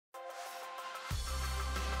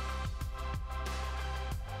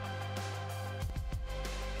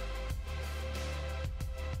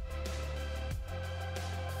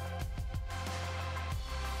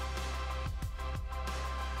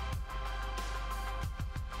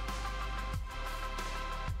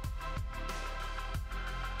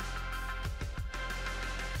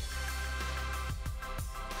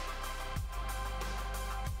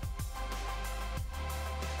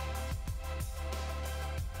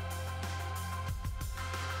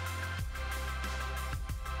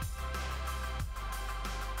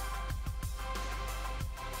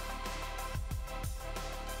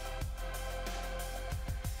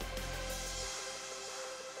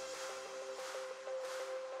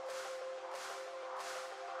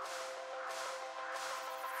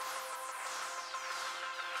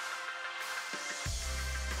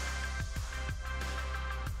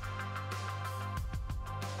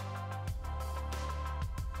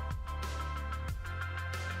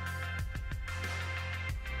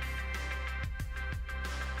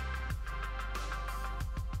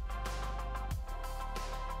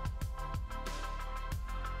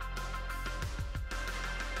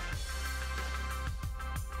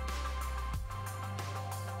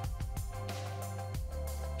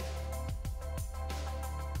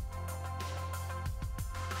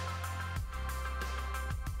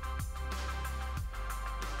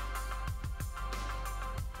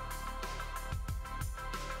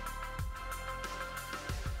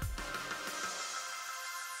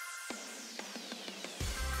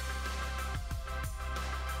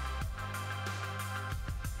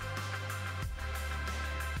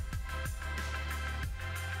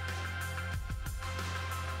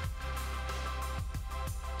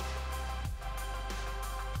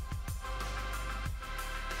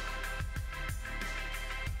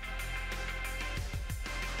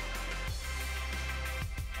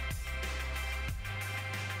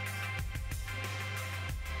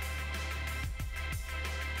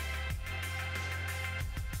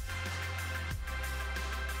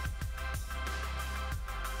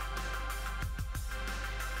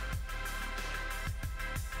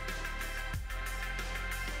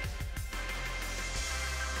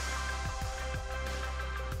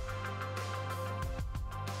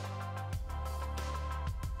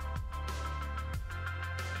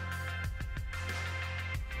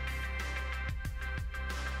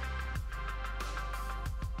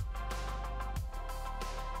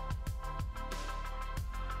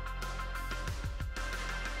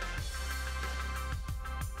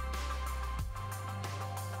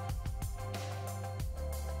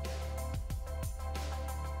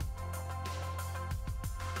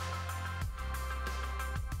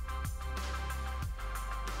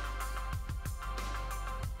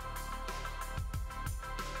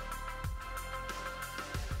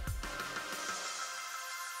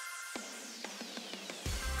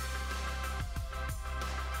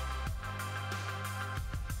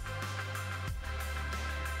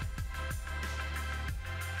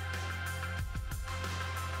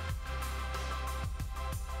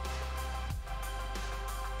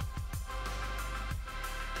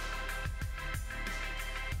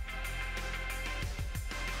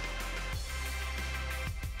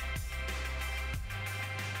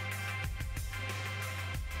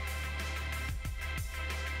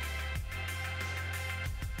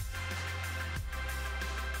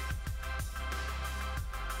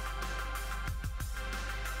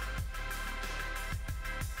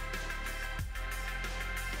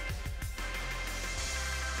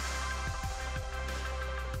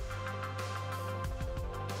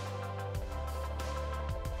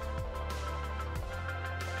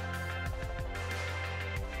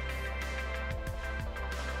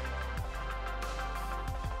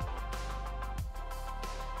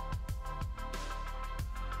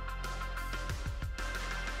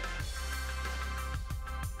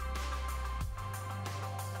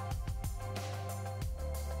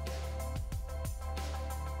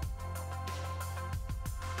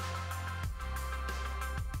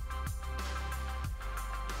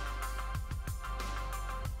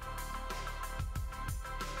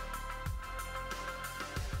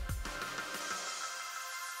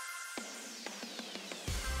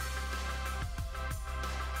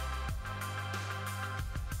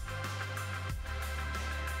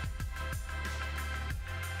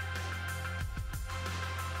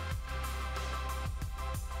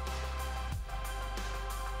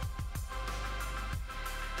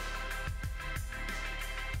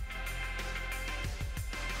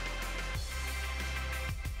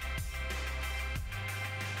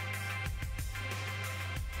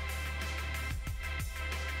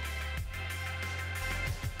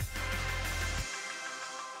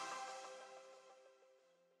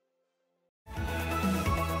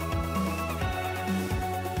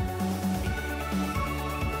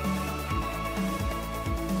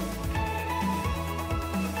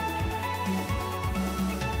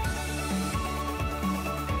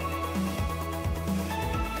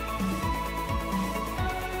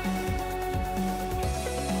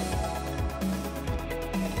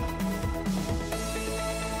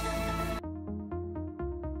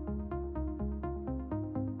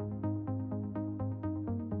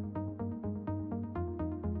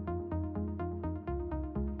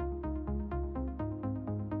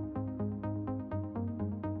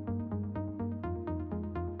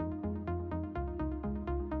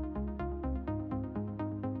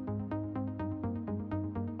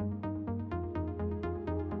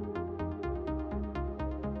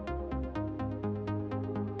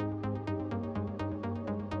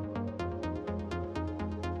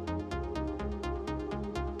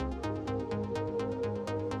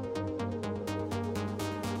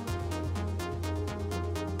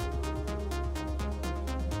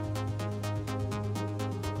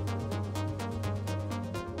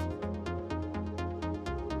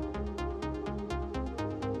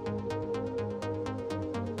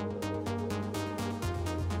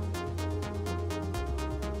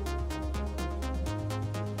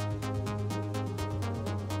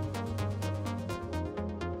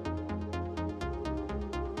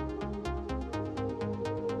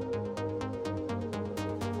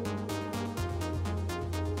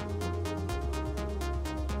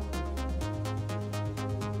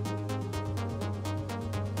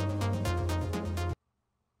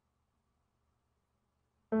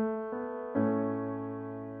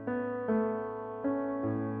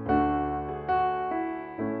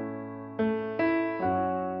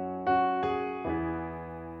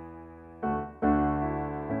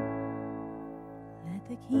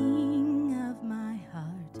the king of my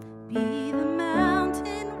heart be the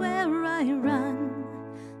mountain where I run,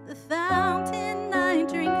 the fountain I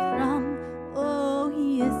drink from. Oh,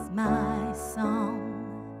 he is my song.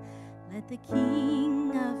 Let the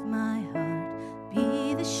king of my heart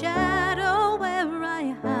be the shadow where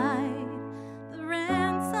I hide, the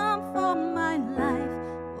ransom for my life.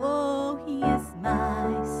 Oh, he is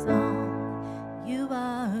my song. You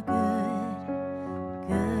are good,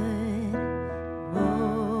 good.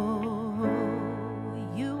 Oh,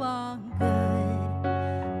 you are good,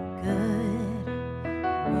 good.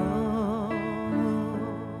 Oh,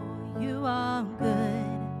 you are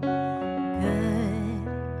good, good.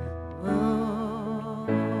 Oh,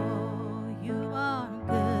 you are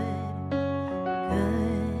good,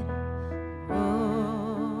 good.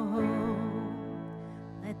 Oh,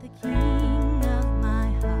 let the king of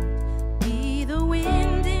my heart be the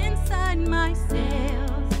wind inside my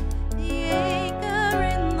sails, the anchor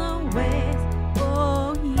in the waves.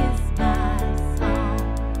 Oh, he is my song.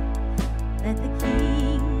 Let the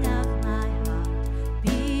king of my heart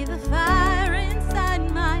be the fire inside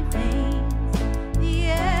my veins, the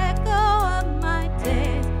echo of my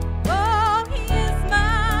days. Oh, he is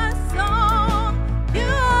my song. You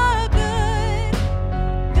are good,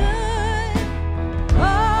 good.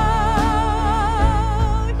 Oh,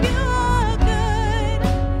 you are good,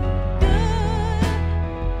 good.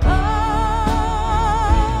 Oh,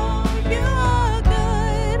 you are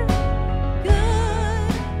good, good.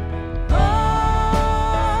 Oh,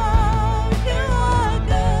 you are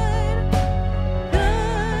good,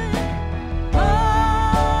 good. Oh.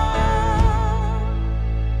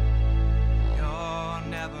 You're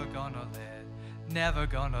never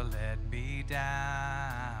gonna let me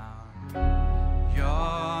down.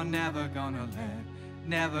 You're never gonna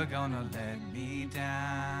let me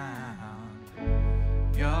down.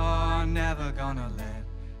 You're never gonna let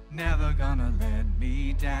me down. You're never gonna let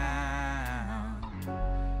me down.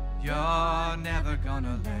 You're never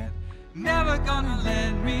gonna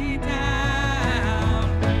let me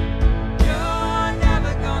down. You're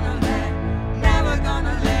never gonna let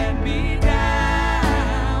me down.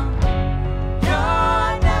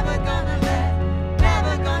 You're never gonna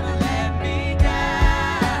let me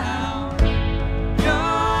down.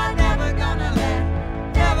 You're never gonna let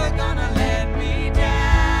me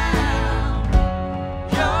down.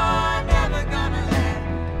 You're never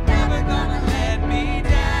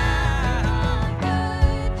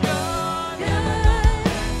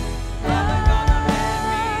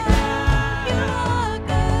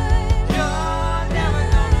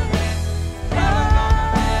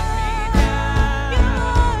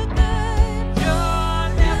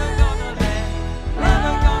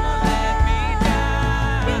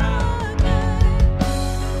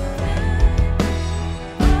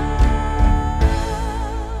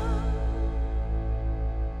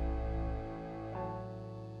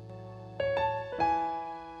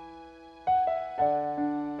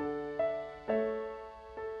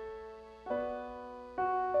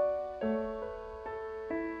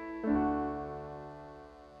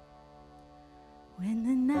When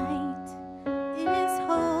the night is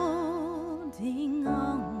holding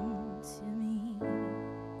on to me,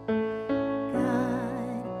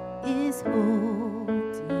 God is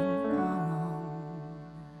holding on.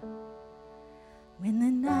 When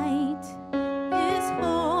the night is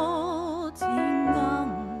holding on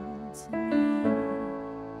to me,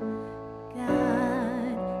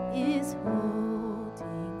 God is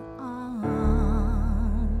holding on.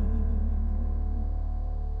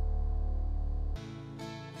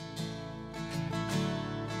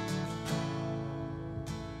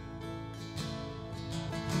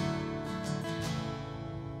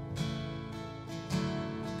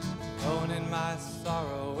 Alone in my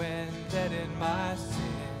sorrow and dead in my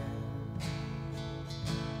sin,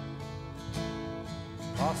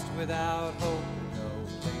 lost without hope and no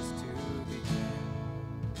place to begin.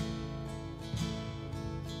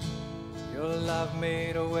 Your love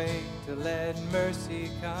made a way to let mercy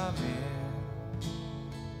come in.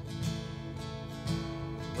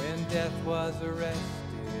 When death was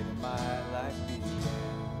arrested, my life began.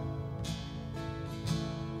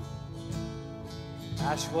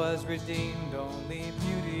 Ash was redeemed, only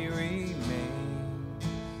beauty remains.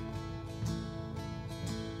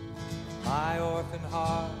 My orphan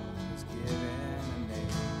heart was given a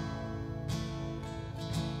name.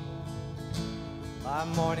 My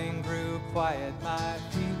mourning grew quiet, my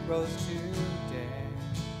feet rose to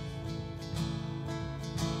dance.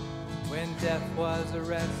 When death was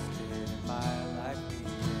arrested, my life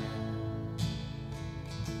began.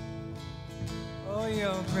 Oh,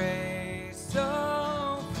 your grace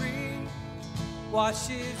so free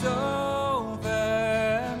washes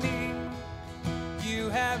over me. You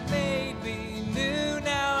have made me new,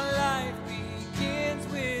 now life begins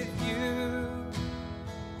with you.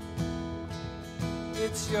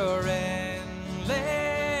 It's your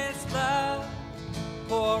endless love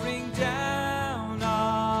pouring down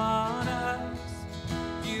on us.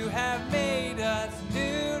 You have made us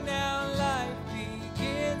new, now life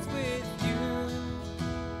begins with you.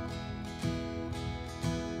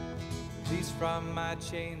 Released from my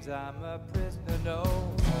chains, I'm a prisoner no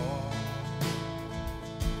more.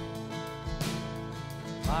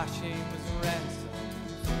 My shame was ransomed,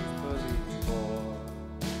 faithfully bore.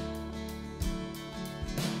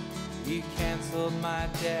 He canceled my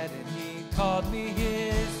debt and he called me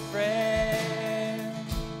his friend.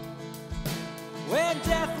 When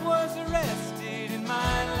death was arrested and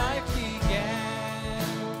my life began.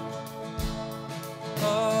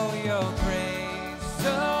 Oh, your grace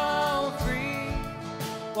so free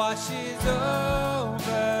washes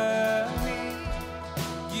over me.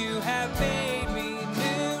 You have made me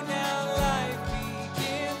new, now life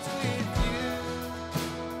begins with you.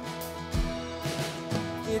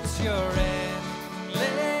 It's your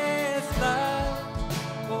endless love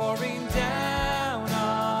pouring down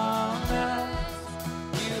on us.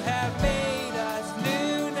 You have made us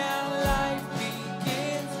new, now life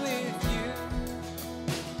begins with you.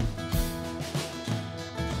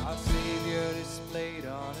 Our Savior displayed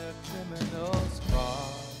on a criminal's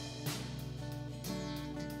cross.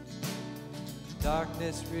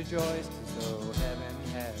 Darkness rejoiced as though heaven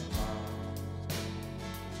had lost.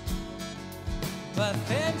 But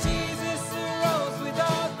then Jesus arose with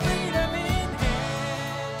all freedom in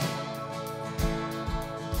hand.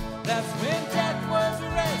 That's when death was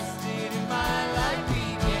arrested and my life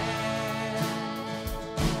began.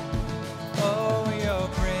 Oh, your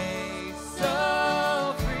grace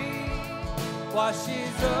so free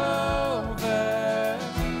washes over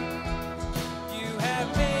me. You have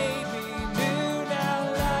made me new,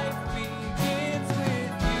 now life begins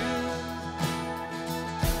with you.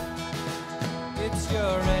 It's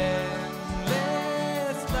your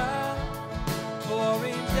endless love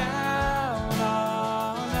pouring down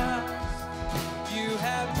on us. You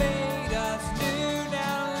have made us new,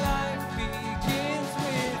 now life begins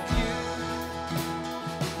with you.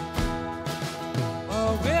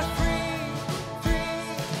 Oh, we're free, free,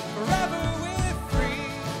 forever we're free.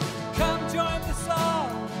 Come join the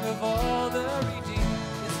song of all the redeemed.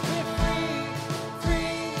 Yes, we're free,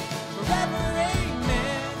 free, forever,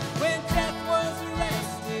 amen. When death was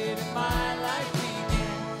arrested and my life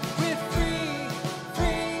began. We're free,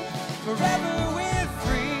 free, forever we're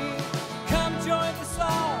free. Come join the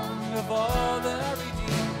song of all the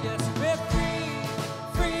redeemed. Yes, we're free,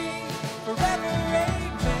 free, forever,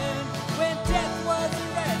 amen. When death was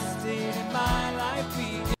arrested and my life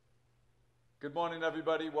began. Good morning,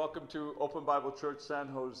 everybody. Welcome to Open Bible Church San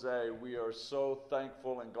Jose. We are so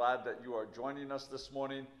thankful and glad that you are joining us this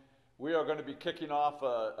morning. We are going to be kicking off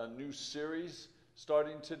a new series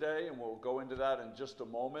starting today, and we'll go into that in just a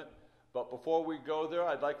moment. But before we go there,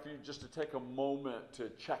 I'd like for you just to take a moment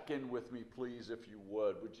to check in with me, please, if you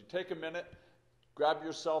would. Would you take a minute, grab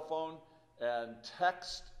your cell phone, and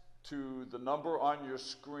text to the number on your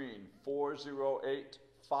screen,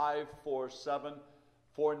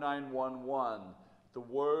 408-547-4911. The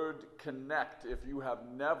word connect. If you have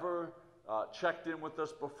never checked in with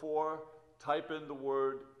us before, type in the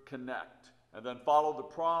word connect. And then follow the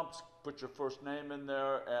prompts, put your first name in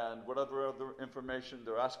there, and whatever other information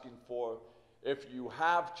they're asking for. If you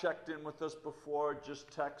have checked in with us before,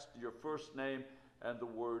 just text your first name and the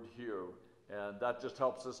word here. And that just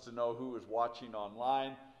helps us to know who is watching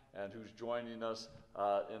online and who's joining us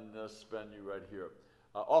in this venue right here.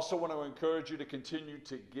 Also want to encourage you to continue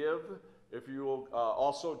to give. If you will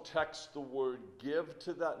also text the word give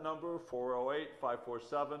to that number,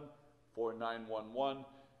 408-547-4911,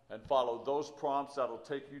 and follow those prompts. That'll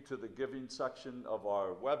take you to the giving section of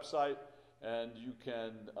our website, and you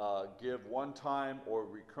can give one time or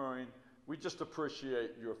recurring. We just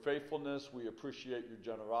appreciate your faithfulness. We appreciate your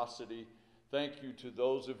generosity. Thank you to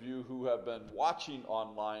those of you who have been watching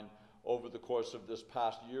online over the course of this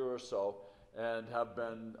past year or so and have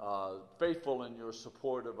been faithful in your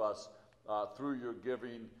support of us through your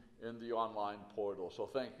giving in the online portal. So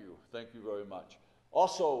thank you. Thank you very much.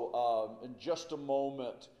 Also, in just a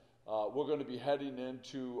moment, we're going to be heading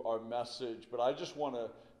into our message, but I just want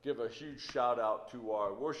to give a huge shout out to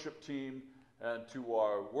our worship team and to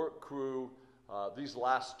our work crew. These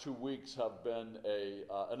last 2 weeks have been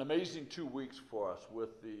an amazing 2 weeks for us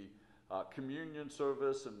with the communion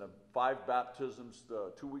service and the 5 baptisms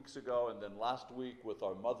 2 weeks ago, and then last week with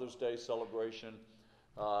our Mother's Day celebration.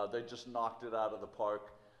 They just knocked it out of the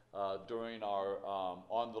park during our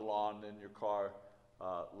On the Lawn in Your Car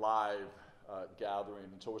live gathering,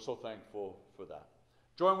 and so we're so thankful for that.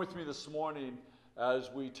 Join with me this morning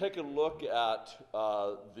as we take a look at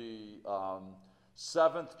the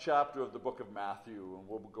 7th chapter of the book of Matthew, and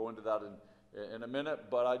we'll go into that in a minute,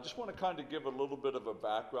 but I just want to kind of give a little bit of a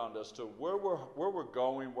background as to where we're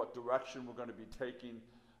going, what direction we're going to be taking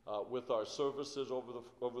with our services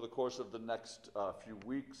over the course of the next few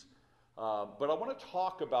weeks. But I want to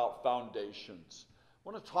talk about foundations. I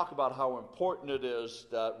want to talk about how important it is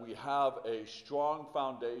that we have a strong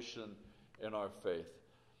foundation in our faith.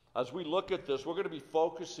 As we look at this, we're going to be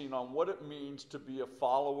focusing on what it means to be a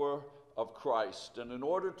follower of Christ. And in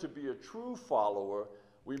order to be a true follower,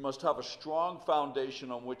 we must have a strong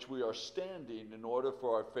foundation on which we are standing in order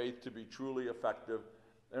for our faith to be truly effective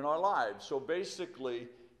in our lives. So basically,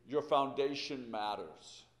 your foundation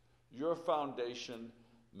matters. Your foundation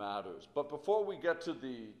matters. But before we get to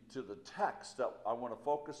the text that I want to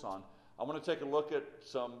focus on, I want to take a look at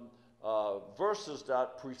some verses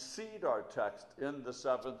that precede our text in the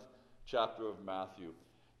 7th chapter of Matthew.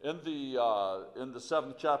 In the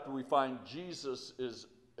 7th chapter, we find Jesus is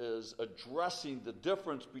addressing the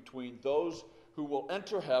difference between those who will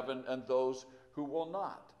enter heaven and those who will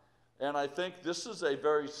not. And I think this is a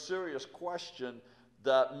very serious question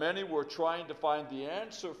that many were trying to find the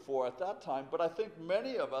answer for at that time, but I think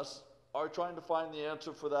many of us are trying to find the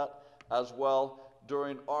answer for that as well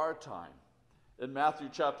during our time. In Matthew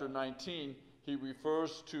chapter 19, he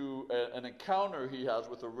refers to an encounter he has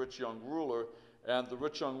with a rich young ruler, and the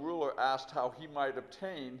rich young ruler asked how he might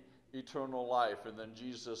obtain eternal life. And then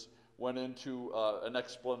Jesus went into an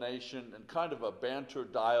explanation and kind of a banter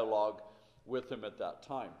dialogue with him at that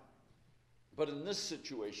time. But in this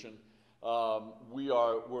situation,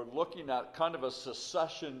 we're looking at kind of a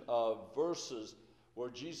succession of verses where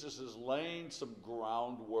Jesus is laying some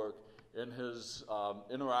groundwork in his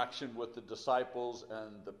interaction with the disciples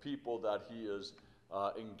and the people that he is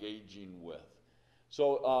engaging with.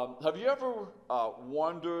 So have you ever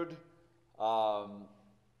wondered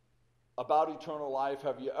about eternal life?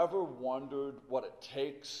 Have you ever wondered what it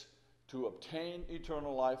takes to obtain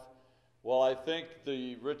eternal life? Well, I think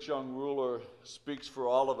the rich young ruler speaks for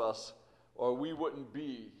all of us, or we wouldn't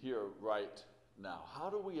be here right now. How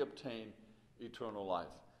do we obtain eternal life?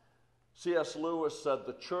 C.S. Lewis said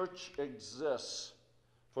the church exists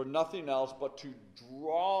for nothing else but to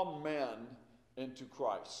draw men into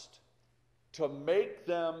Christ, to make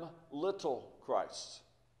them little Christs.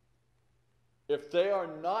 If they are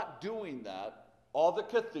not doing that, all the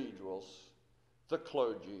cathedrals, the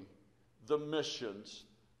clergy, the missions,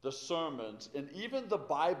 the sermons, and even the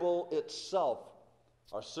Bible itself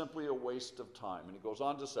are simply a waste of time. And he goes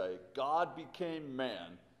on to say, God became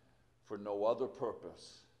man for no other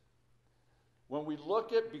purpose. When we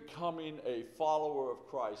look at becoming a follower of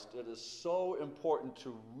Christ, it is so important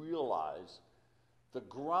to realize the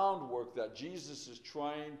groundwork that Jesus is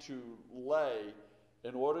trying to lay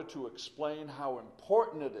in order to explain how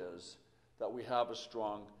important it is that we have a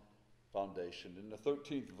strong foundation. In the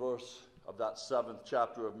 13th verse of that 7th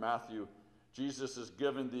chapter of Matthew, Jesus is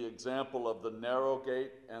given the example of the narrow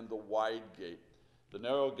gate and the wide gate. The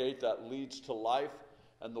narrow gate that leads to life,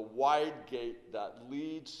 and the wide gate that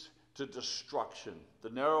leads to destruction. The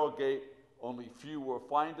narrow gate, only few will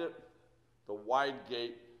find it. The wide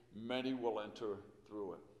gate, many will enter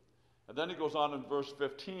through it. And then he goes on in verse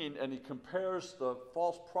 15, and he compares the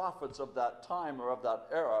false prophets of that time or of that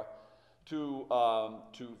era to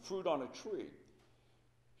fruit on a tree.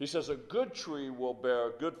 He says a good tree will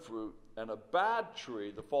bear good fruit, and a bad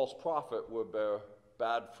tree, the false prophet, will bear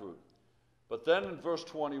bad fruit. But then in verse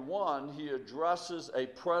 21, he addresses a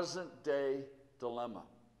present-day dilemma.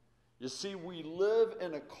 You see, we live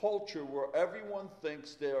in a culture where everyone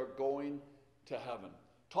thinks they are going to heaven.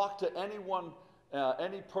 Talk to anyone,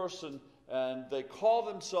 any person, and they call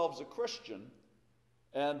themselves a Christian,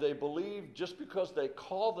 and they believe just because they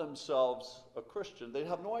call themselves a Christian, they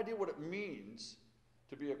have no idea what it means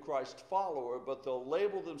to be a Christ follower, but they'll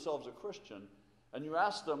label themselves a Christian, and you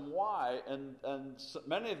ask them why, and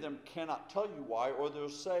many of them cannot tell you why, or they'll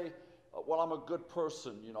say, well, I'm a good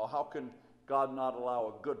person, how can God not allow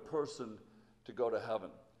a good person to go to heaven?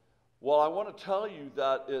 Well, I want to tell you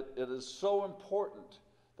that it is so important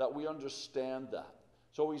that we understand that.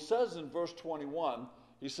 So he says in verse 21,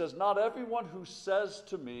 he says, not everyone who says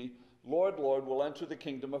to me, Lord, Lord, will enter the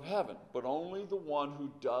kingdom of heaven, but only the one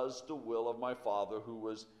who does the will of my Father who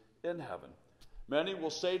is in heaven. Many will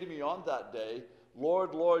say to me on that day,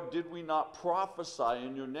 Lord, Lord, did we not prophesy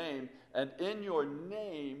in your name, and in your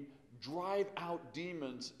name drive out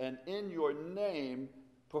demons, and in your name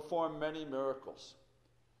perform many miracles?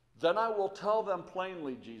 Then I will tell them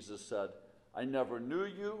plainly, Jesus said, I never knew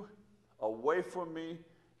you. Away from me,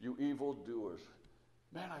 you evildoers.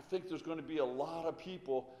 Man, I think there's going to be a lot of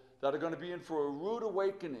people that are going to be in for a rude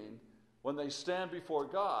awakening when they stand before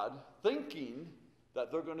God, thinking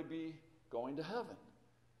that they're going to be going to heaven.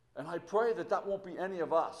 And I pray that that won't be any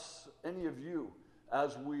of us, any of you,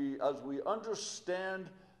 as we understand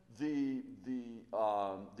the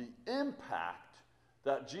impact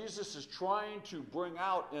that Jesus is trying to bring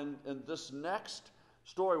out in this next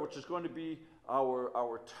story, which is going to be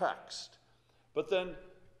our text. But then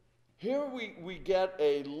here we get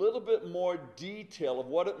a little bit more detail of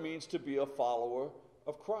what it means to be a follower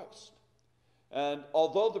of Christ. And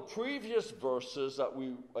although the previous verses that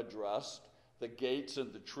we addressed, the gates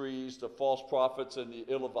and the trees, the false prophets and the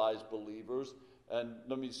ill-advised believers, and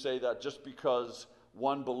let me say that just because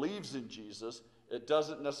one believes in Jesus, it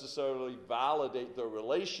doesn't necessarily validate their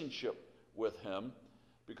relationship with him,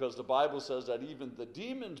 because the Bible says that even the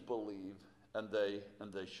demons believe and they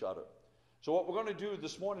shudder. So what we're going to do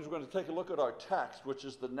this morning is we're going to take a look at our text, which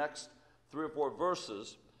is the next 3 or 4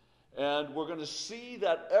 verses, and we're going to see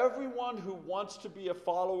that everyone who wants to be a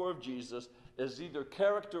follower of Jesus is either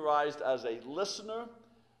characterized as a listener,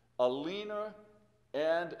 a leaner,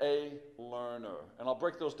 and a learner. And I'll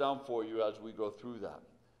break those down for you as we go through that.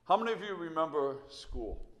 How many of you remember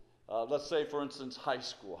school? Let's say, for instance, high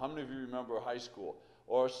school. How many of you remember high school?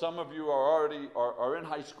 Or some of you are already in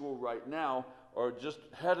high school right now, or just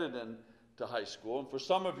headed into high school. And for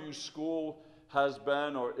some of you, school has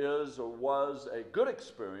been or is or was a good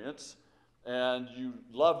experience, and you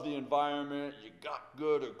loved the environment, you got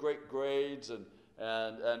good or great grades, and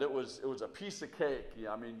it was a piece of cake.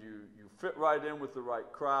 I mean, you fit right in with the right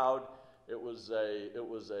crowd. It was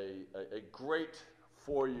a great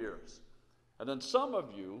 4 years. And then some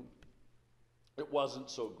of you, it wasn't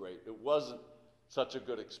so great. It wasn't such a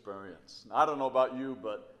good experience. I don't know about you,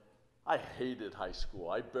 but I hated high school.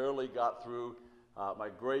 I barely got through. My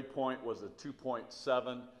grade point was a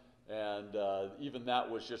 2.7, and even that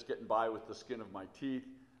was just getting by with the skin of my teeth.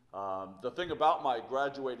 The thing about my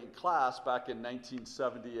graduating class back in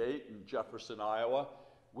 1978 in Jefferson, Iowa,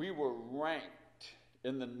 we were ranked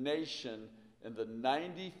in the nation in the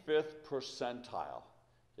 95th percentile.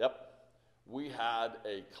 Yep. We had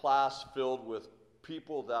a class filled with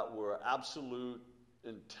people that were absolute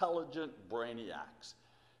intelligent brainiacs.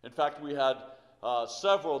 In fact, we had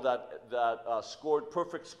several that scored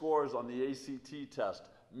perfect scores on the ACT test.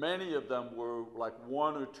 Many of them were like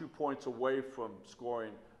 1 or 2 points away from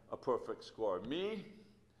scoring a perfect score. Me,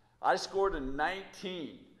 I scored a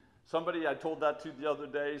 19. Somebody I told that to the other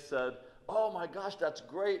day said, "Oh my gosh, that's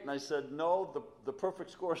great." And I said, "No, the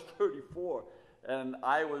perfect score is 34." And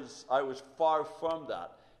I was far from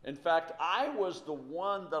that. In fact, I was the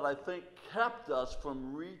one that I think kept us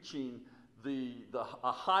from reaching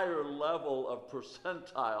a higher level of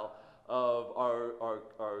percentile of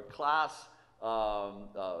our class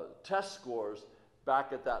test scores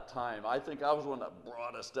back at that time. I think I was the one that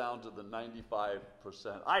brought us down to the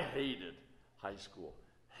 95%. I hated high school.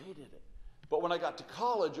 Hated it. But when I got to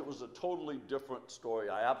college, it was a totally different story.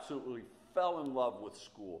 I absolutely fell in love with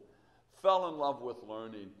school, fell in love with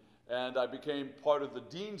learning, and I became part of the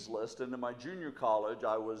dean's list. And in my junior college,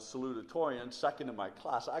 I was salutatorian, second in my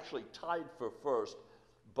class. I actually tied for first,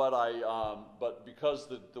 but because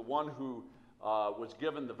the one who was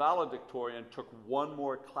given the valedictorian took one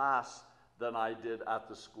more class than I did at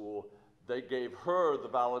the school, they gave her the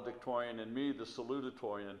valedictorian and me the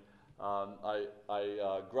salutatorian.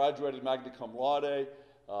 I graduated magna cum laude.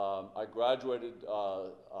 I graduated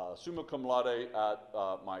summa cum laude at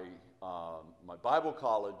my Bible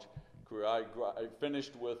college career. I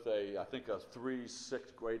finished with I think a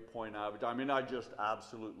 3.6 grade point average. I mean, I just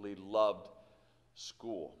absolutely loved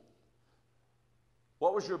school.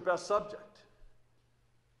 What was your best subject?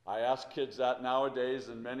 I ask kids that nowadays,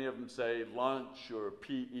 and many of them say lunch or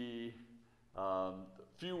PE.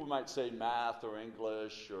 Few might say math or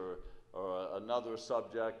English or another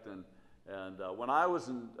subject. And when I was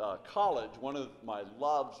in college, one of my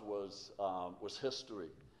loves was history.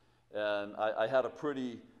 And I had a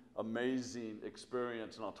pretty amazing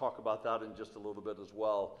experience, and I'll talk about that in just a little bit as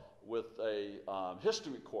well, with a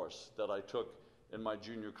history course that I took in my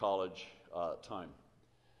junior college time.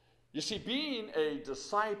 You see, being a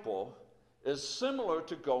disciple is similar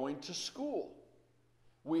to going to school.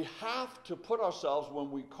 We have to put ourselves, when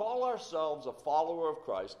we call ourselves a follower of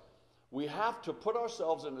Christ, we have to put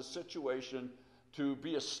ourselves in a situation to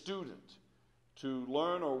be a student, to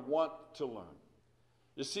learn or want to learn.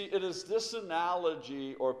 You see, it is this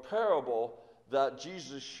analogy or parable that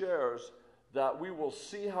Jesus shares that we will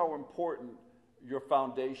see how important your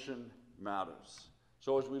foundation matters.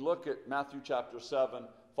 So as we look at Matthew chapter 7,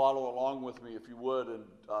 follow along with me if you would, and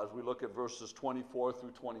as we look at verses 24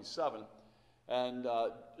 through 27, and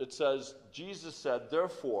it says, Jesus said,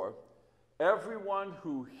 "Therefore, everyone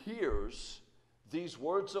who hears these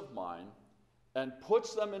words of mine and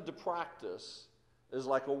puts them into practice is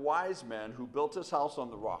like a wise man who built his house on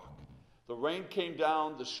the rock. The rain came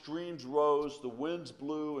down, the streams rose, the winds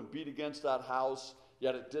blew and beat against that house,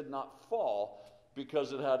 yet it did not fall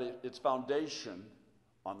because it had its foundation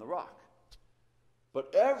on the rock.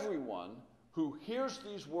 But everyone who hears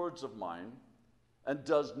these words of mine and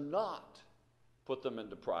does not put them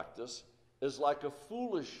into practice is like a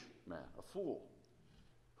foolish man, a fool,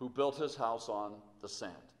 who built his house on the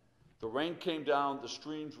sand. The rain came down, the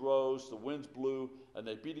streams rose, the winds blew, and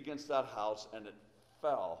they beat against that house, and it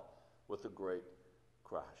fell with a great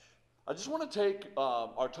crash." I just want to take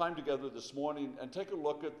our time together this morning and take a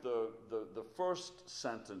look at the first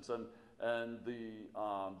sentence and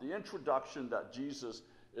the introduction that Jesus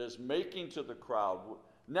is making to the crowd.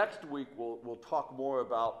 Next week we'll talk more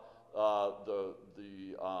about the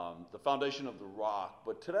foundation of the rock,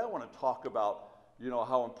 but today I want to talk about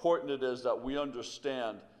how important it is that we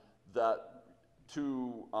understand that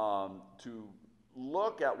to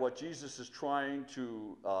look at what Jesus is trying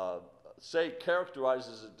to say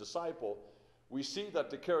characterizes a disciple. We see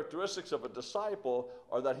that the characteristics of a disciple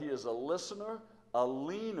are that he is a listener, a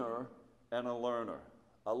leaner, and a learner.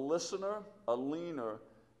 A listener, a leaner,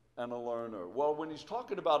 and a learner. Well, when he's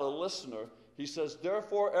talking about a listener, he says,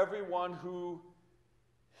 "Therefore, everyone who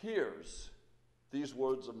hears these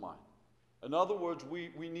words of mine." In other words,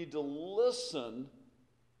 we need to listen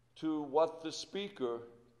to what the speaker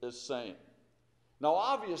is saying. Now,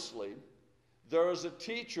 obviously, there is a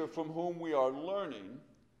teacher from whom we are learning,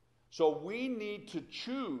 so we need to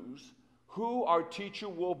choose who our teacher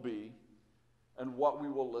will be and what we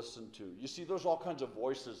will listen to. You see, there's all kinds of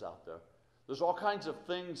voices out there. There's all kinds of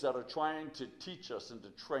things that are trying to teach us and to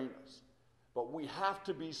train us. But we have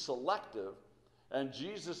to be selective, and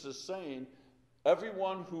Jesus is saying,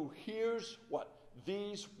 everyone who hears what?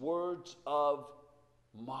 These words of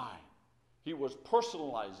mine. He was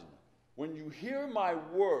personalizing it. When you hear my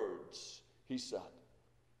words, he said,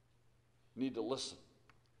 you need to listen.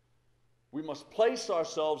 We must place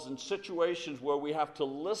ourselves in situations where we have to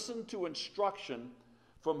listen to instruction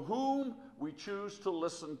from whom we choose to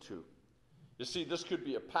listen to. You see, this could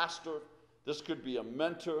be a pastor, this could be a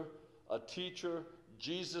mentor, a teacher,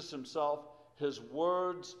 Jesus himself, his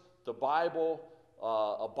words, the Bible,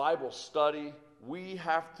 a Bible study. We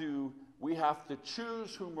have to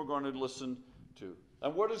choose whom we're going to listen to.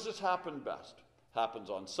 And where does this happen best? It happens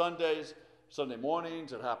on Sundays, Sunday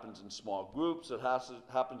mornings. It happens in small groups. It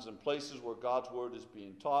happens in places where God's word is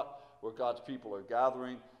being taught, where God's people are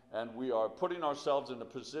gathering, and we are putting ourselves in a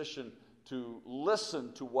position to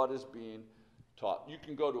listen to what is being taught. You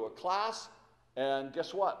can go to a class, and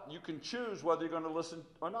guess what? You can choose whether you're going to listen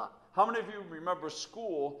or not. How many of you remember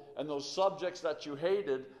school and those subjects that you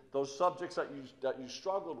hated, those subjects that you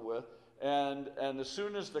struggled with, and as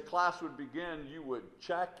soon as the class would begin, you would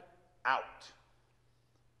check out?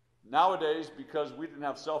 Nowadays, because we didn't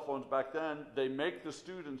have cell phones back then, they make the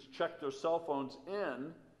students check their cell phones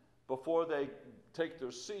in before they take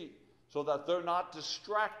their seat so that they're not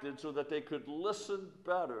distracted, so that they could listen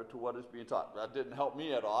better to what is being taught. That didn't help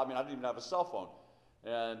me at all. I mean, I didn't even have a cell phone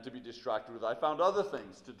and to be distracted with. I found other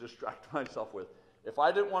things to distract myself with. If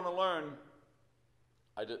I didn't want to learn,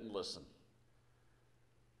 I didn't listen.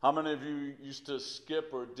 How many of you used to skip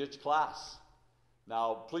or ditch class?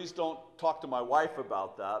 Now, please don't talk to my wife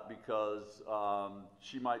about that, because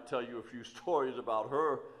she might tell you a few stories about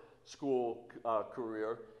her school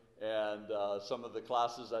career and some of the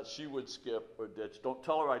classes that she would skip or ditch. Don't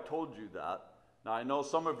tell her I told you that. Now, I know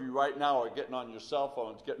some of you right now are getting on your cell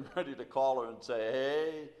phones, getting ready to call her and say,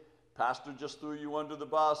 "Hey, Pastor just threw you under the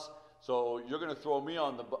bus, so you're going to throw me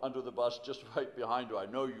under the bus just right behind her." I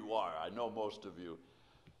know you are. I know most of you.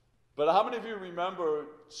 But how many of you remember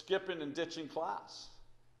skipping and ditching class?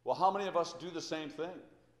 Well, how many of us do the same thing?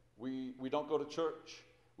 We don't go to church.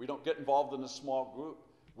 We don't get involved in a small group.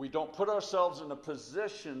 We don't put ourselves in a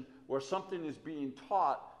position where something is being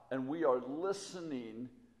taught and we are listening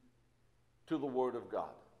to the Word of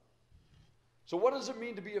God. So what does it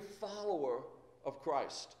mean to be a follower of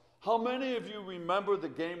Christ? How many of you remember the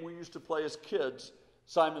game we used to play as kids,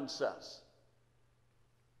 Simon Says?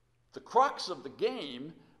 The crux of the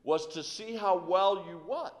game was to see how well you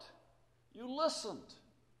what? You listened.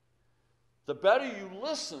 The better you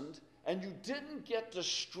listened and you didn't get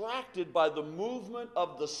distracted by the movement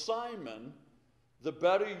of the Simon, the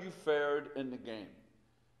better you fared in the game.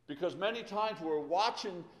 Because many times we're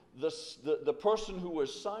watching the person who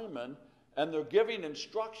is Simon, and they're giving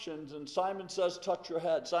instructions, and Simon says, touch your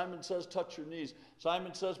head. Simon says, touch your knees.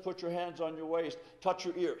 Simon says, put your hands on your waist. Touch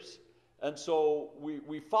your ears. And so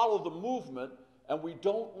we follow the movement, and we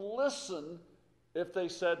don't listen if they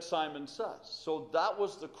said Simon says. So that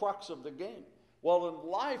was the crux of the game. Well, in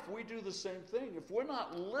life, we do the same thing. If we're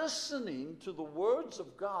not listening to the words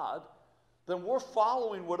of God, then we're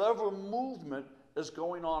following whatever movement is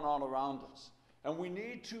going on around us. And we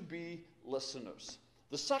need to be listeners.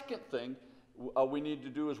 The second thing we need to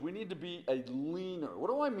do is we need to be a leaner. What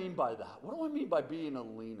do I mean by that? What do I mean by being a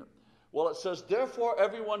leaner? Well, it says, therefore,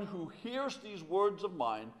 everyone who hears these words of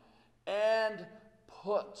mine and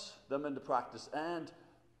puts them into practice. And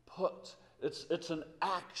put. It's an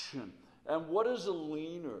action. And what is a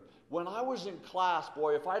leaner? When I was in class,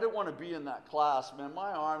 boy, if I didn't want to be in that class, man,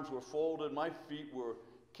 my arms were folded, my feet were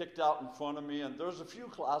kicked out in front of me, and there's a few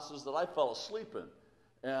classes that I fell asleep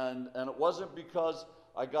in. And it wasn't because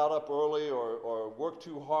I got up early or worked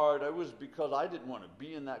too hard. It was because I didn't want to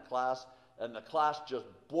be in that class, and the class just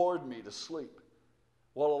bored me to sleep.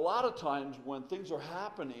 Well, a lot of times when things are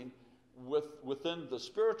happening within the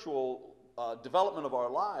spiritual development of our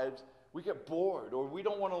lives, we get bored or we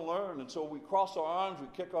don't want to learn, and so we cross our arms, we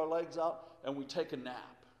kick our legs out, and we take a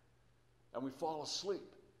nap, and we fall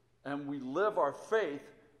asleep. And we live our faith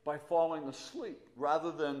by falling asleep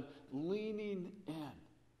rather than leaning in.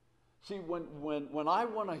 See, when I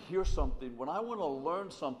want to hear something, when I want to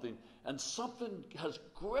learn something, and something has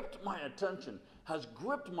gripped my attention, has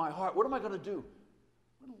gripped my heart, what am I going to do?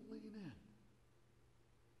 I'm going to lean in.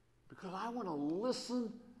 Because I want to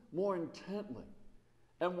listen more intently.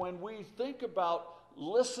 And when we think about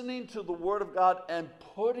listening to the Word of God and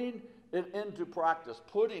putting it into practice,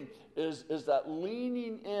 putting is that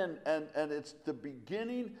leaning in, and it's the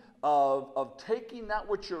beginning of taking that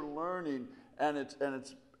which you're learning, and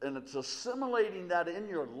it's assimilating that in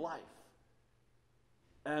your life.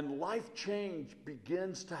 And life change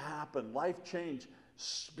begins to happen. Life change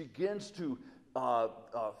begins to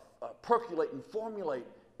percolate and formulate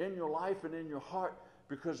in your life and in your heart,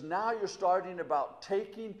 because now you're starting about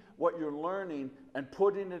taking what you're learning and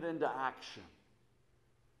putting it into action.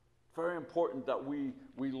 Very important that we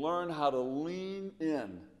learn how to lean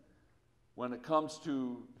in when it comes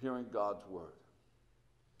to hearing God's word.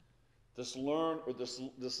 This leaner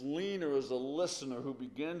is a listener who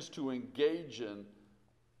begins to engage in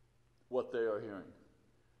what they are hearing.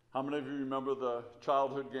 How many of you remember the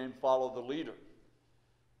childhood game Follow the Leader?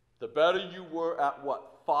 The better you were at what?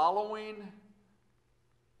 Following,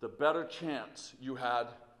 the better chance you had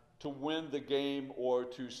to win the game or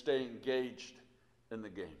to stay engaged in the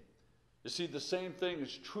game. You see, the same thing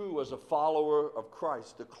is true as a follower of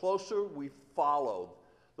Christ. The closer we follow,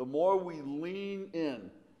 the more we lean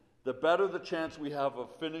in, the better the chance we have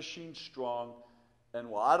of finishing strong.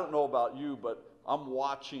 And well, I don't know about you, but I'm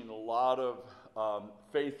watching a lot of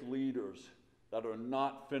faith leaders that are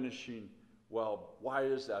not finishing well. Why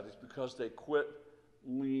is that? It's because they quit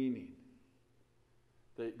leaning.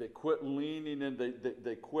 They quit leaning, and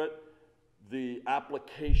they quit the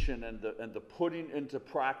application and the putting into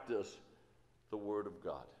practice the Word of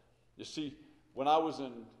God. You see, when I was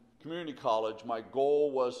in community college, my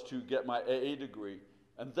goal was to get my AA degree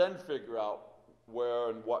and then figure out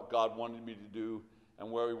where and what God wanted me to do and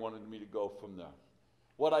where He wanted me to go from there.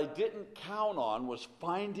 What I didn't count on was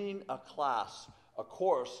finding a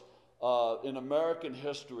course in American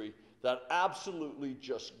history that absolutely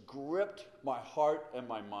just gripped my heart and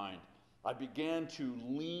my mind. I began to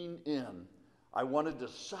lean in. I wanted to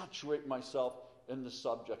saturate myself in the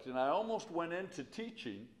subject. And I almost went into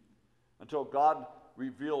teaching until God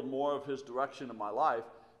revealed more of His direction in my life.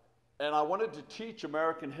 And I wanted to teach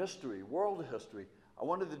American history, world history. I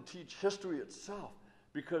wanted to teach history itself,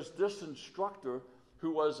 because this instructor, who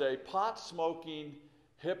was a pot-smoking,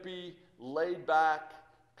 hippie, laid-back,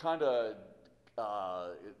 kind of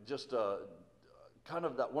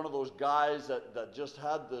one of those guys that just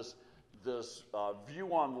had this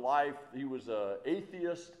view on life. He was an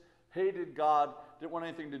atheist, hated God, didn't want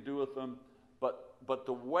anything to do with Him. But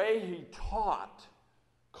the way he taught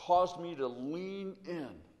caused me to lean in,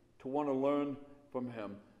 to want to learn from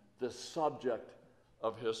him this subject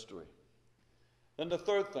of history. And the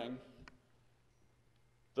third thing,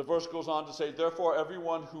 the verse goes on to say, therefore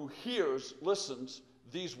everyone who hears, listens,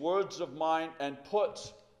 these words of mine and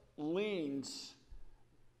leans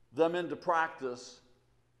them into practice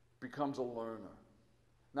becomes a learner.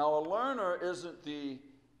 Now, a learner isn't the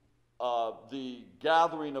the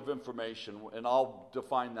gathering of information, and I'll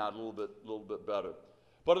define that a little bit better.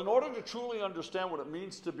 But in order to truly understand what it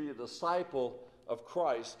means to be a disciple of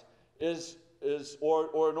Christ,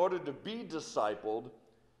 or in order to be discipled,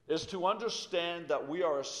 is to understand that we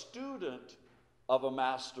are a student of a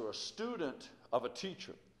master, a student of a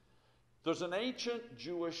teacher. There's an ancient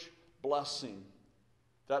Jewish blessing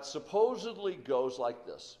that supposedly goes like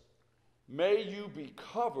this: may you be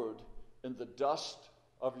covered in the dust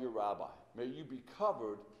of your rabbi. May you be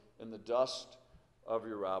covered in the dust of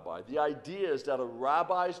your rabbi. The idea is that a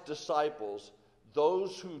rabbi's disciples,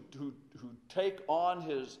 those who take on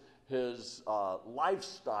his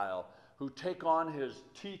lifestyle, who take on his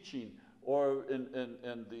teaching, or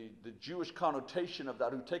in the Jewish connotation of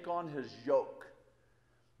that, who take on his yoke,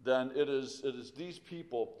 then it is these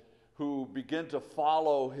people who begin to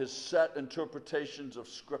follow his set interpretations of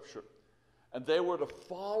Scripture. And they were to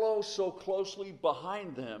follow so closely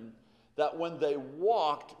behind him that when they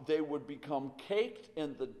walked, they would become caked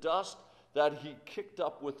in the dust that he kicked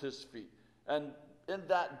up with his feet. And in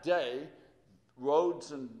that day,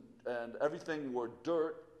 roads and everything were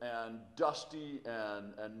dirt and dusty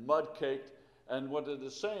and mud-caked. And what it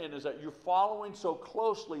is saying is that you're following so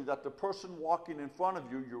closely that the person walking in front of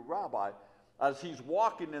you, your rabbi, as he's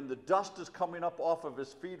walking and the dust is coming up off of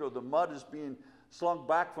his feet or the mud is being slung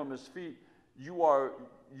back from his feet, you are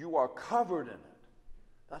covered in it.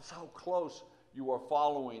 That's how close you are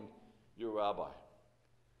following your rabbi.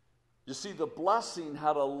 You see, the blessing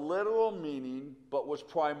had a literal meaning, but was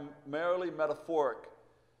primarily metaphoric,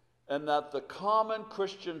 and that the common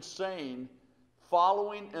Christian saying,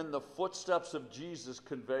 following in the footsteps of Jesus,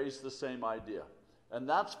 conveys the same idea. And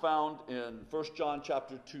that's found in 1 John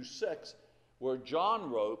chapter 2:6, where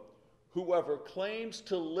John wrote, whoever claims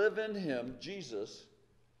to live in him, Jesus,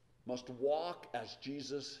 must walk as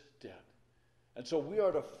Jesus did. And so we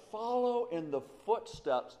are to follow in the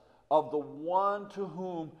footsteps of the one to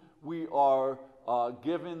whom we are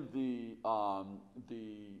given the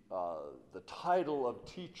title of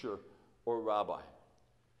teacher or rabbi.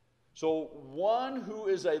 So one who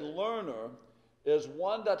is a learner is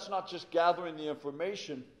one that's not just gathering the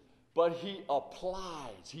information, but he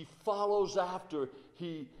applies, he follows after,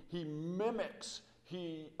 he mimics,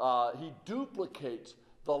 he duplicates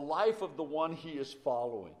the life of the one he is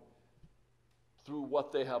following through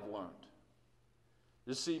what they have learned.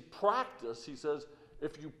 You see, practice, he says,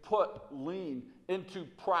 if you put lean into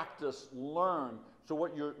practice, learn. So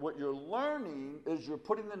what you're learning is you're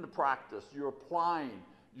putting into practice, you're applying,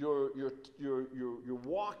 you're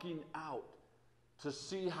walking out to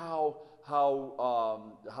see how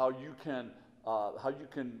you can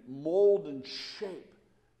mold and shape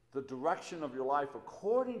the direction of your life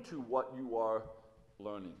according to what you are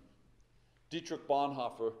learning. Dietrich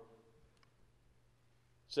Bonhoeffer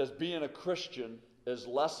says being a Christian is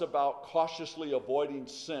less about cautiously avoiding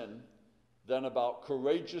sin than about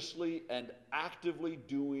courageously and actively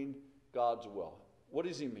doing God's will. What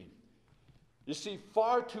does he mean? You see,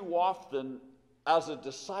 far too often as a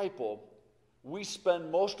disciple, we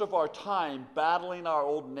spend most of our time battling our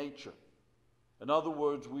old nature. In other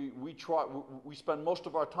words, we spend most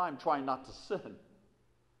of our time trying not to sin,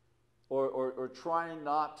 or trying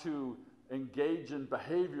not to engage in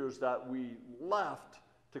behaviors that we left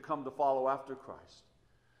to come to follow after Christ.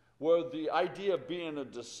 Where the idea of being a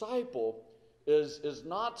disciple is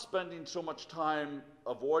not spending so much time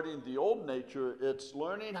avoiding the old nature, it's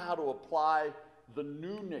learning how to apply the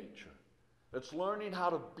new nature. It's learning how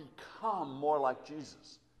to become more like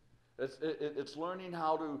Jesus. It's learning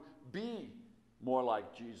how to be more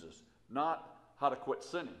like Jesus, not how to quit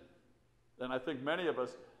sinning. And I think many of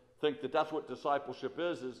us think that that's what discipleship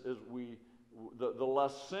is the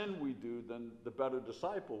less sin we do, then the better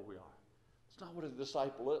disciple we are. It's not what a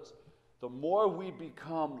disciple is. The more we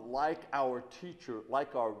become like our teacher,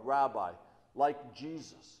 like our rabbi, like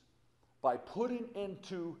Jesus, by putting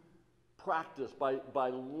into practice, by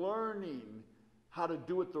learning how to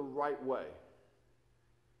do it the right way,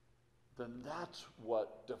 then that's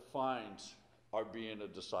what defines our being a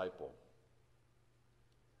disciple.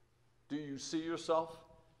 Do you see yourself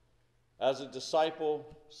as a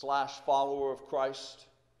disciple/follower of Christ?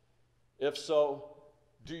 If so,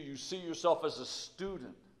 do you see yourself as a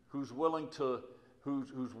student who's willing to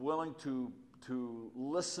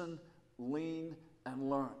listen, lean, and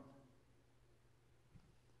learn?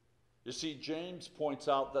 You see, James points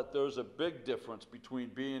out that there's a big difference between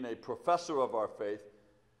being a professor of our faith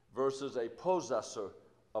versus a possessor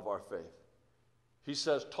of our faith. He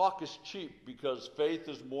says talk is cheap because faith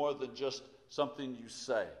is more than just something you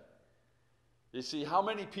say. You see, how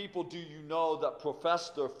many people do you know that profess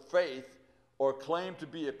their faith or claim to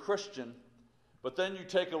be a Christian, but then you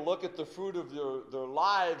take a look at the fruit of their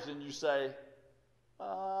lives and you say,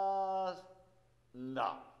 no,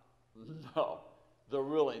 they're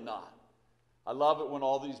really not. I love it when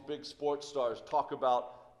all these big sports stars talk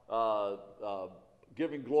about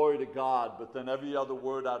giving glory to God, but then every other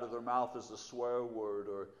word out of their mouth is a swear word,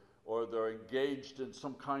 or they're engaged in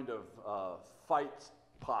some kind of fight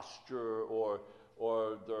posture, or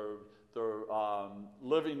they're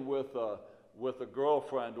living with a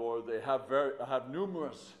girlfriend, or they have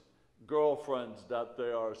numerous girlfriends that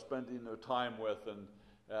they are spending their time with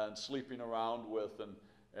and sleeping around with,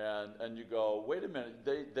 and you go, wait a minute,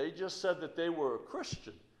 they just said that they were a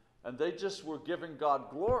Christian, and they just were giving God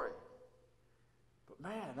glory. But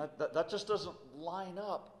man, that just doesn't line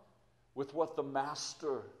up with what the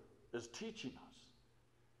Master is teaching us,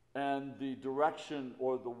 and the direction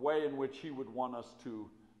or the way in which he would want us to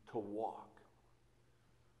walk.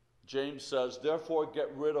 James says, therefore get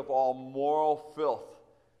rid of all moral filth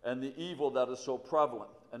and the evil that is so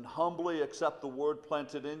prevalent, and humbly accept the word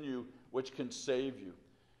planted in you, which can save you.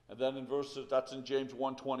 And then in verses, that's in James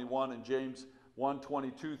 1:21, and James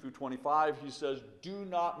 1:22 through 25, he says, do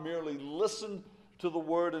not merely listen to the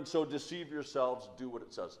word and so deceive yourselves. Do what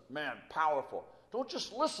it says. Man, powerful. Don't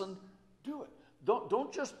just listen, do it.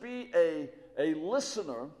 Don't just be a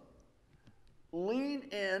listener. Lean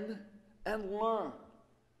in and learn.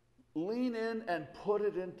 Lean in and put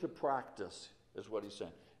it into practice, is what he's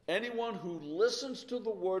saying. Anyone who listens to the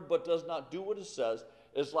word but does not do what it says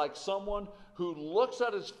is like someone who looks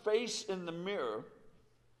at his face in the mirror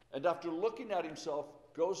and after looking at himself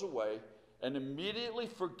goes away and immediately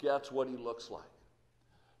forgets what he looks like.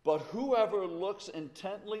 But whoever looks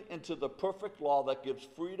intently into the perfect law that gives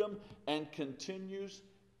freedom and continues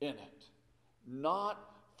in it, not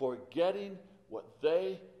forgetting what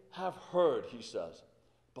they have heard, he says,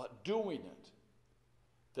 but doing it,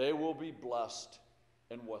 they will be blessed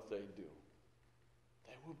in what they do.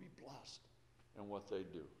 They will be blessed in what they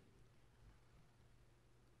do.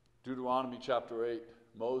 Deuteronomy chapter 8,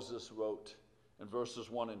 Moses wrote in verses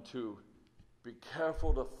 1 and 2, be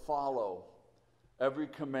careful to follow every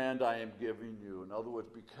command I am giving you. In other words,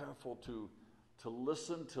 be careful to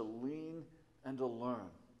listen, to lean, and to learn,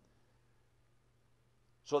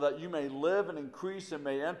 so that you may live and increase and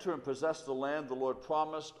may enter and possess the land the Lord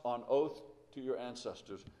promised on oath to your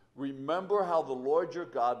ancestors. Remember how the Lord your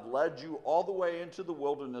God led you all the way into the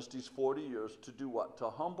wilderness these 40 years to do what? To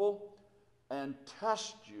humble and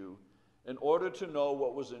test you in order to know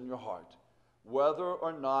what was in your heart, whether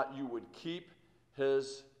or not you would keep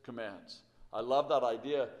his commands. I love that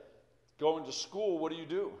idea. Going to school, what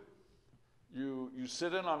do? You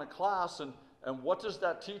sit in on a class, and what does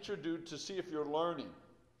that teacher do to see if you're learning?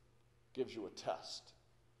 Gives you a test.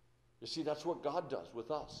 You see, that's what God does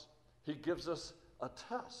with us. He gives us a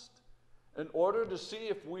test in order to see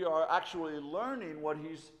if we are actually learning what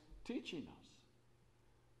he's teaching us.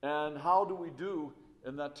 And how do we do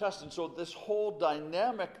in that test? And so this whole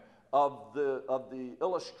dynamic of the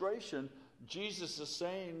illustration, Jesus is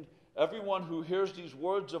saying, everyone who hears these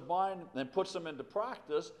words of mine and puts them into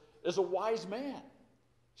practice is a wise man.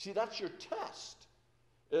 See, that's your test,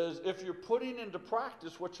 is if you're putting into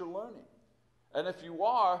practice what you're learning. And if you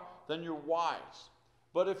are, then you're wise.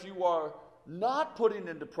 But if you are not putting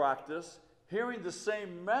into practice, hearing the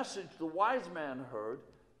same message the wise man heard,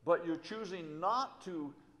 but you're choosing not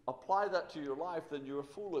to apply that to your life, then you're a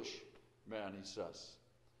foolish man, he says.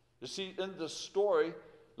 You see, in this story,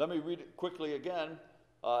 let me read it quickly again.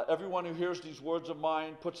 Everyone who hears these words of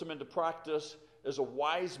mine, puts them into practice, is a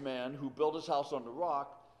wise man who built his house on the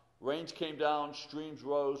rock. Rains came down, streams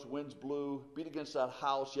rose, winds blew, beat against that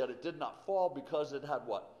house, yet it did not fall because it had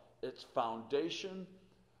what? Its foundation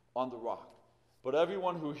on the rock. But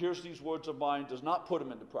everyone who hears these words of mine, does not put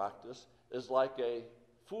them into practice, is like a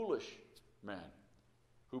foolish man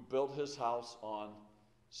who built his house on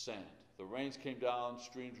sand. The rains came down,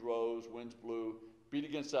 streams rose, winds blew, beat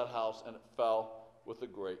against that house, and it fell with a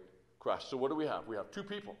great crash. So what do we have? We have two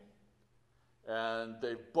people. And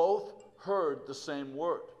they both heard the same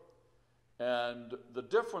word. And the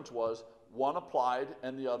difference was one applied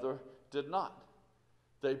and the other did not.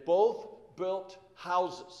 They both built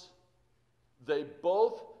houses. They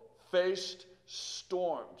both faced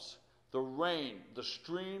storms, the rain, the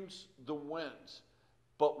streams, the winds.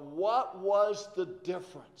 But what was the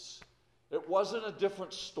difference? It wasn't a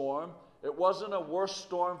different storm. It wasn't a worse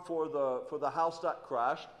storm for the house that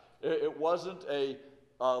crashed. It wasn't a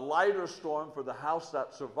lighter storm for the house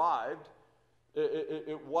that survived.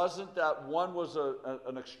 It wasn't that one was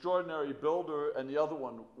an extraordinary builder and the other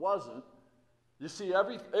one wasn't. You see,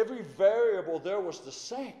 every variable there was the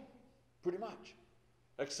same. pretty much.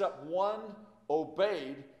 Except one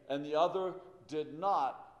obeyed and the other did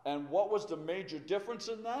not. And what was the major difference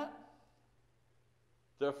in that?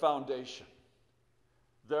 Their foundation.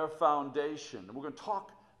 Their foundation. And we're going to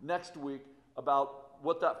talk next week about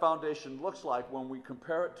what that foundation looks like when we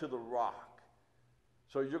compare it to the rock.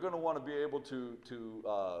 So you're going to want to be able to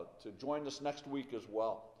join us next week as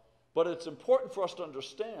well. But it's important for us to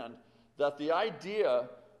understand that the idea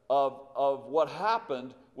of what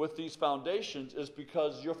happened with these foundations is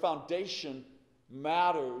because your foundation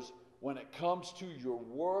matters when it comes to your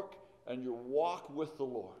work and your walk with the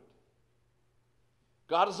Lord.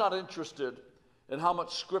 God is not interested in how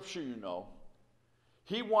much Scripture you know.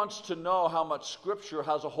 He wants to know how much Scripture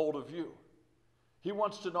has a hold of you. He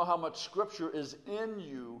wants to know how much Scripture is in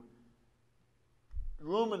you,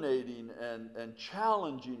 ruminating and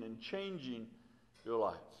challenging and changing your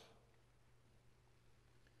life.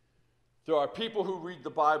 There are people who read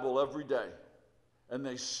the Bible every day, and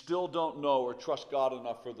they still don't know or trust God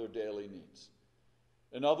enough for their daily needs.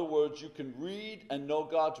 In other words, you can read and know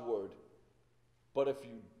God's Word, but if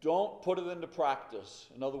you don't put it into practice,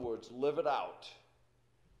 in other words, live it out,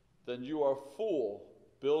 then you are a fool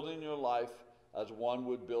building your life as one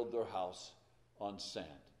would build their house on sand.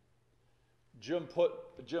 Jim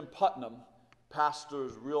Putnam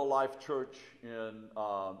pastors Real Life Church in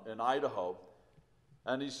Idaho,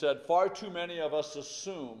 and he said, far too many of us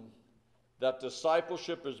assume that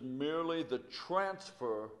discipleship is merely the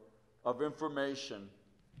transfer of information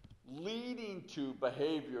leading to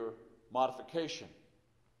behavior modification.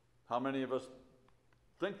 How many of us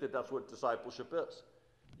think that that's what discipleship is?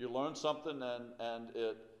 You learn something and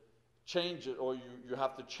it changes, or you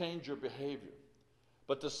have to change your behavior.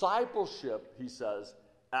 But discipleship, he says,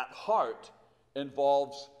 at heart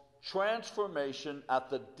involves transformation at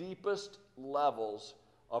the deepest levels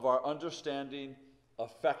of our understanding,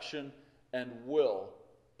 affection, and will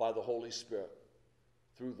by the Holy Spirit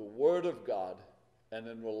through the Word of God and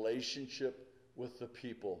in relationship with the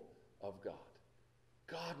people of God.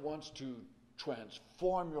 God wants to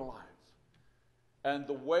transform your life. And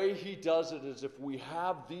the way He does it is if we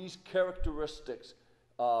have these characteristics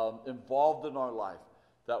involved in our life,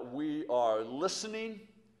 that we are listening,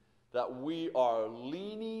 that we are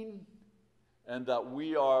leaning, and that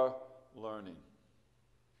we are learning.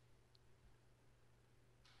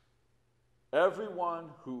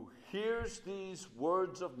 Everyone who hears these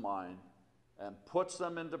words of mine and puts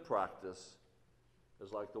them into practice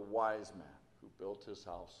is like the wise man who built his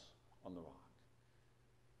house on the rock.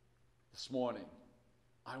 This morning,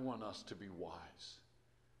 I want us to be wise.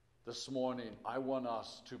 This morning, I want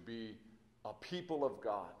us to be a people of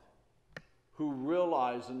God who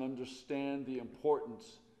realize and understand the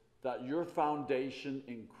importance that your foundation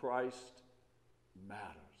in Christ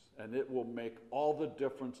matters. And it will make all the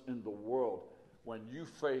difference in the world when you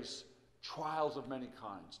face trials of many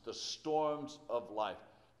kinds, the storms of life,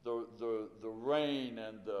 the rain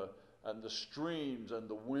and the streams and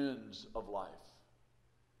the winds of life.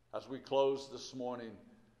 As we close this morning,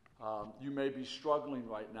 you may be struggling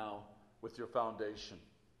right now with your foundation.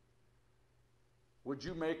 Would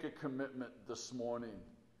you make a commitment this morning?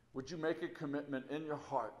 Would you make a commitment in your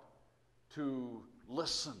heart to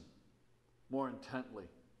listen more intently,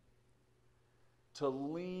 to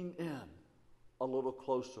lean in a little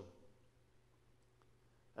closer,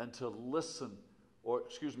 and to listen, or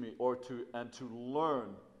to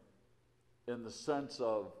learn in the sense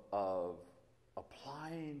of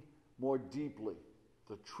applying more deeply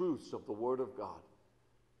the truths of the Word of God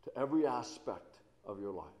to every aspect of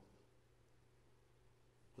your life?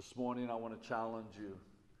 This morning I want to challenge you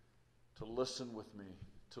to listen with me,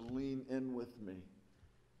 to lean in with me,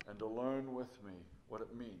 and to learn with me what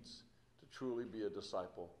it means to truly be a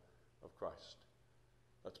disciple of Christ.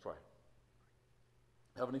 Let's pray.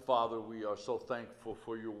 Heavenly Father, we are so thankful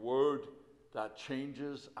for your word that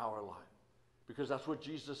changes our life, because that's what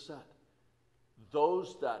Jesus said.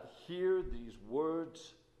 Those that hear these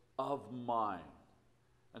words of mine.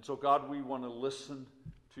 And so, God, we want to listen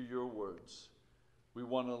to your words. We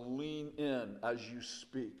want to lean in as you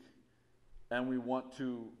speak. And we want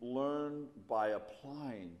to learn by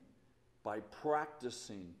applying, by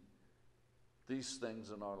practicing these things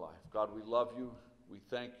in our life. God, we love you. We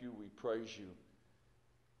thank you. We praise you.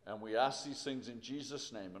 And we ask these things in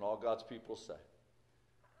Jesus' name. And all God's people say,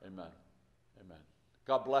 amen. Amen.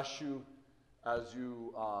 God bless you as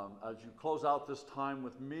you close out this time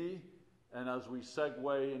with me, and as we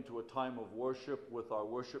segue into a time of worship with our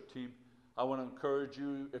worship team. I want to encourage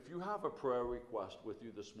you, if you have a prayer request with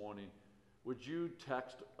you this morning, would you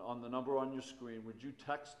text on the number on your screen, would you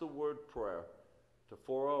text the word prayer to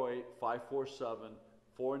 408-547-4673.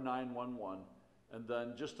 4911, and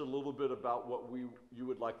then just a little bit about what you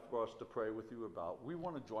would like for us to pray with you about. We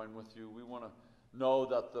want to join with you. We want to know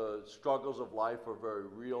that the struggles of life are very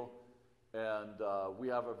real, and we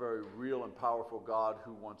have a very real and powerful God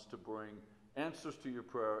who wants to bring answers to your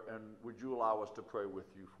prayer, and would you allow us to pray with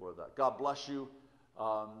you for that? God bless you.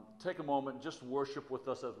 Take a moment and just worship with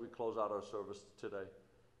us as we close out our service today.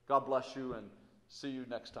 God bless you, and see you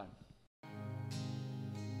next time.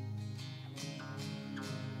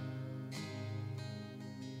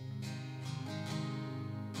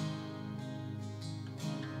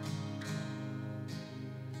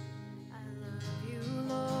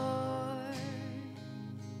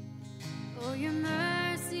 Your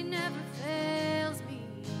mercy never fails me.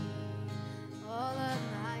 All of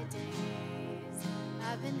my days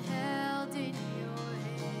I've been held in your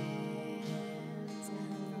hands.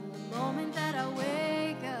 From the moment that I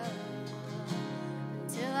wake up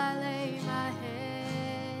until I lay my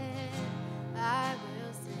head, I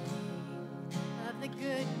will sing of the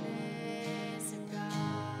goodness of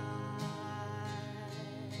God.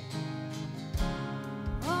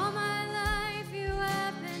 All my life you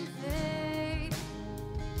have been faithful.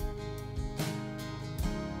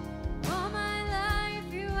 All my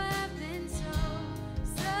life you have been so,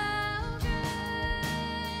 so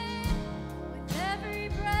good. With every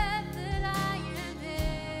breath that I am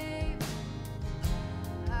able,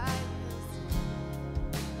 I will sing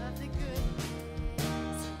of the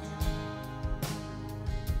goodness of God.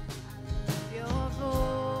 I love your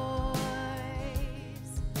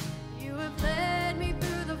voice. You have led me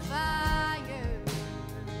through the fire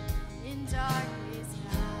in darkest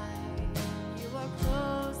night. You are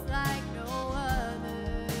close like no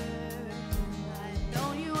other. I've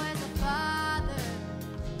known you as a father.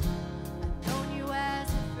 I've known you as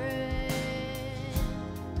a friend.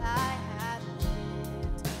 I have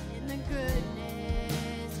lived in the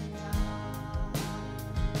goodness of God.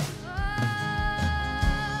 Oh,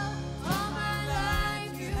 all my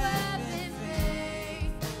life you have been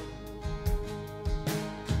faithful.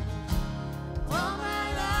 All my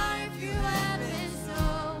life you have been so,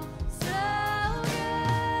 so good.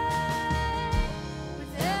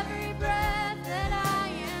 With every breath that I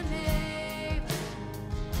am able,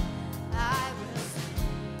 I will sing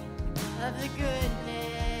of the goodness